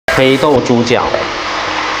黑豆猪脚。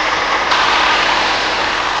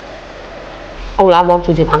熬了煲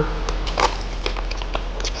豬腳湯，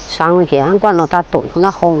生嘅香關落得燉，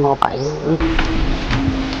那烘我擺。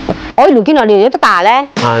我一路見到你不打嘞？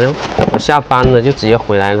啊，我下班了就直接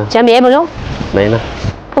回來了。食咩不咯？沒了。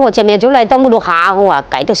我食咩就嚟到冇到下我啊，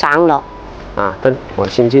計都生咯。啊，等我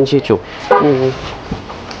先進去煮。嗯。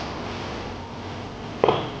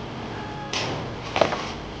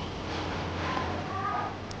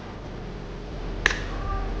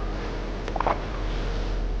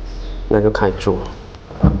那就开煮，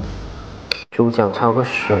猪脚焯个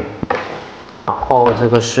水，然后这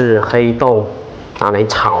个是黑豆，拿来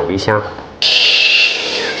炒一下。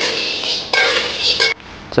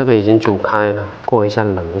这个已经煮开了，过一下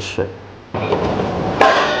冷水，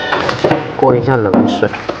过一下冷水，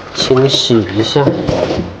清洗一下，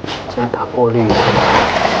再打过滤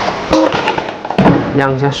桶，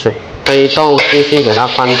晾下水，黑豆继续给它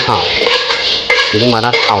翻炒，已经把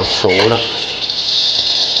它炒熟了。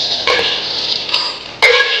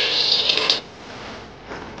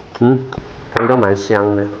黑豆蛮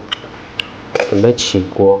香的，准备起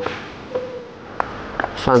锅，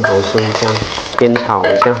蒜头生姜煸炒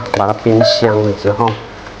一下，把它煸香了之后，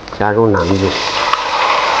加入南乳，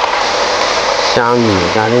虾米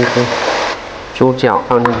加进去，猪脚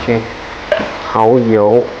放进去，蚝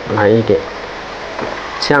油来一点，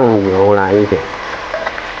酱油来一点，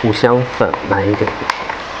五香粉来一点，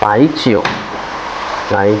白酒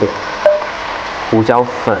来一点，胡椒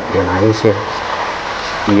粉也来一些。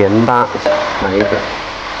盐巴来一点，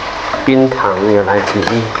冰糖也来几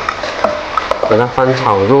粒，给它翻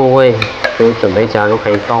炒入味，就准备加入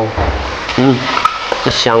黑豆。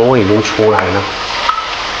这香味已经出来了。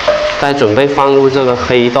再准备放入这个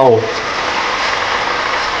黑豆，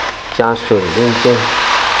加水进去，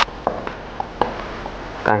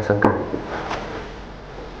盖上盖。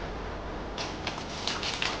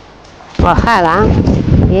哇，嗨了，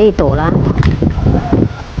也一朵了。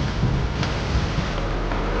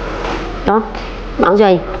đó nấu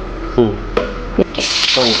gì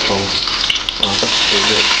宋葱把这皮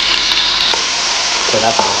给它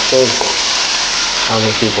打碎，放入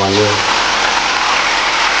地瓜叶。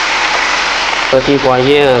这地瓜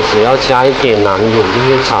叶只要加一点南乳进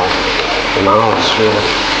去炒，也蛮好吃的。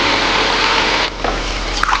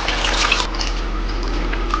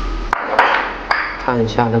看一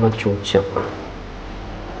下那个猪脚。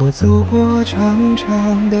我走过长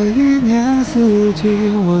长的一年四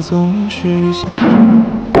季，我总是想。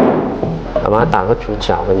爸妈打个猪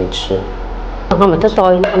脚给你吃。我咪得袋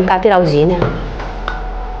咁加啲柳子呢。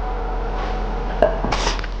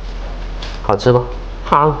好吃不？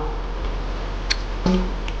好。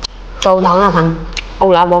煲湯啊飯，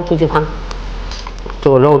熬了煲豬腳湯。这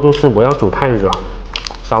个肉就是不要煮太软，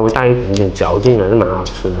稍微带一点点嚼劲，还是蛮好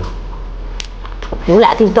吃的。有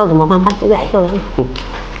俩地多就冇辦法，有俩個。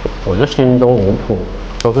我这心中无谱，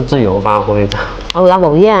都是自由发挥的。熬了煲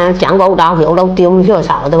嘢，講過熬了條豆雕出嚟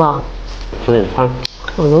炒得喎。吃点饭。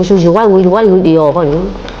我有少少關會調，反正。